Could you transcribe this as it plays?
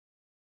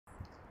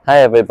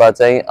Hey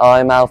everybody,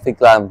 I'm Alfie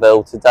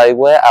Glanville. Today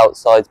we're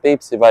outside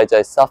BBC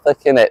Radio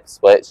Suffolk in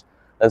Ipswich.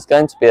 There's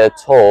going to be a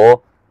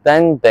tour,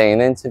 then being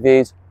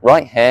interviewed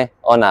right here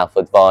on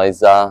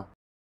Alfadvisor.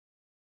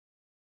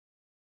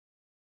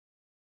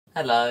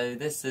 Hello,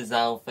 this is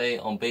Alfie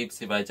on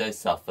BBC Radio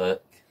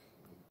Suffolk.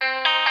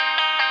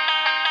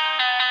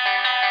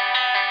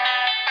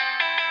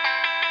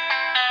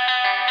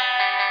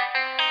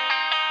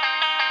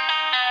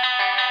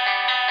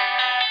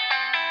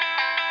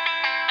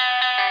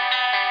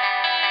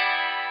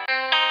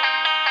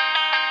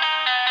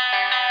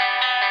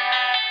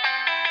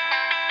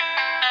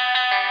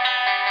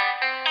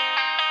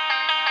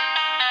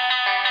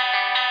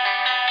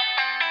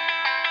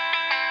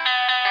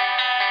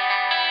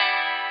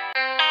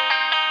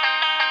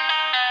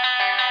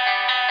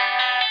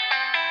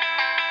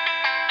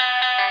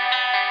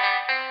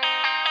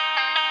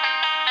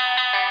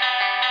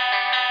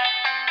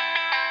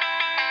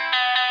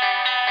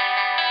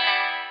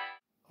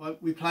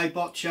 We play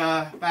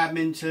bocce,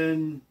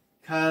 badminton,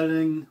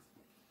 curling,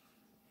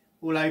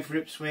 all over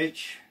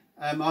Ipswich.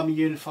 I'm a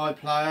unified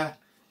player.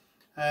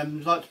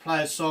 I'd like to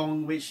play a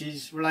song which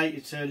is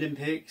related to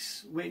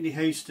Olympics. Whitney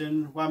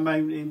Houston, One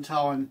Moment in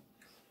Time.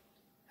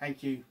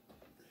 Thank you.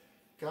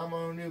 Come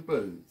on, you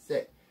boots.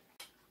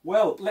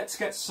 Well, let's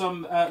get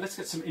some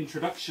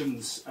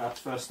introductions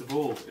first of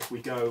all. If we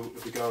go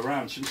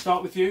around, should we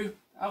start with you,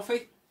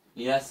 Alfie?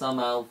 Yes, I'm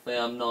Alfie.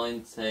 I'm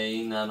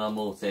 19 and I'm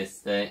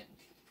autistic.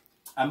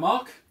 And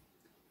Mark?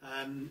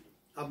 I'm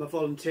a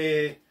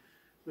volunteer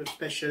with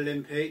Special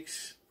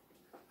Olympics.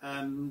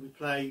 We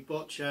play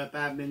bocce,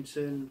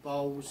 badminton,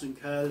 bowls and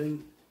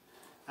curling.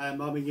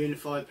 I'm a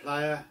unified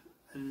player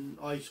and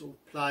I sort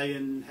of play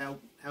and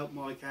help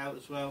Mike out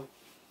as well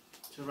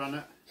to run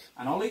it.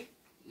 And Ollie?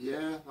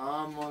 Yeah,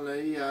 I'm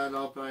Ollie and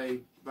I play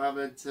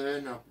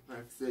badminton.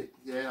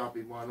 I've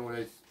been won all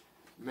those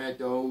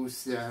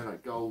medals,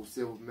 like gold,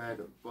 silver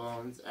medal,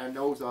 bronze, and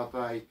also I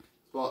play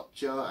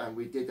bocce, and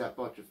we did that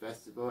bocce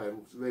festival and it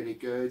was really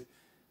good,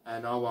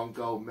 and I won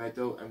gold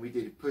medal, and we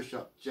did a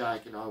push-up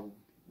jack and I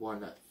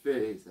won that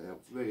filly, so it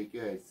was really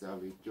good, so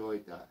we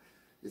enjoyed that.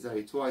 It's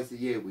only twice a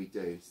year we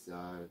do, so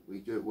we're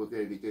going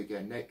to be doing it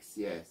again next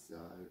year, so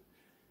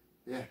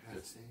yeah,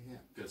 that's it, yeah.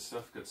 Good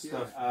stuff.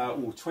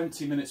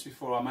 20 minutes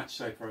before our match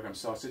day programme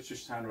starts,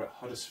 Ipswich Town are at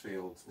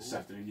Huddersfield this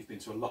afternoon. You've been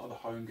to a lot of the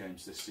home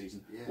games this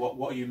season. Yeah.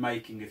 What are you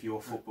making of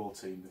your football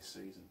team this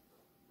season?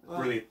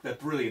 They're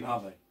brilliant,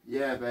 aren't they?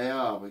 Yeah, they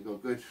are. We've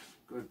got good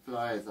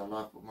players. I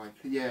like what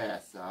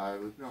so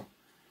we've done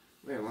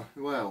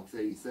well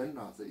season.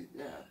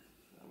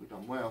 We've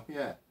done well,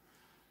 yeah.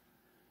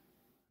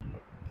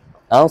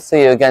 I'll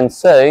see you again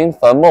soon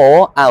for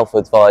more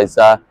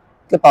Alfadvisor.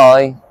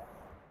 Goodbye.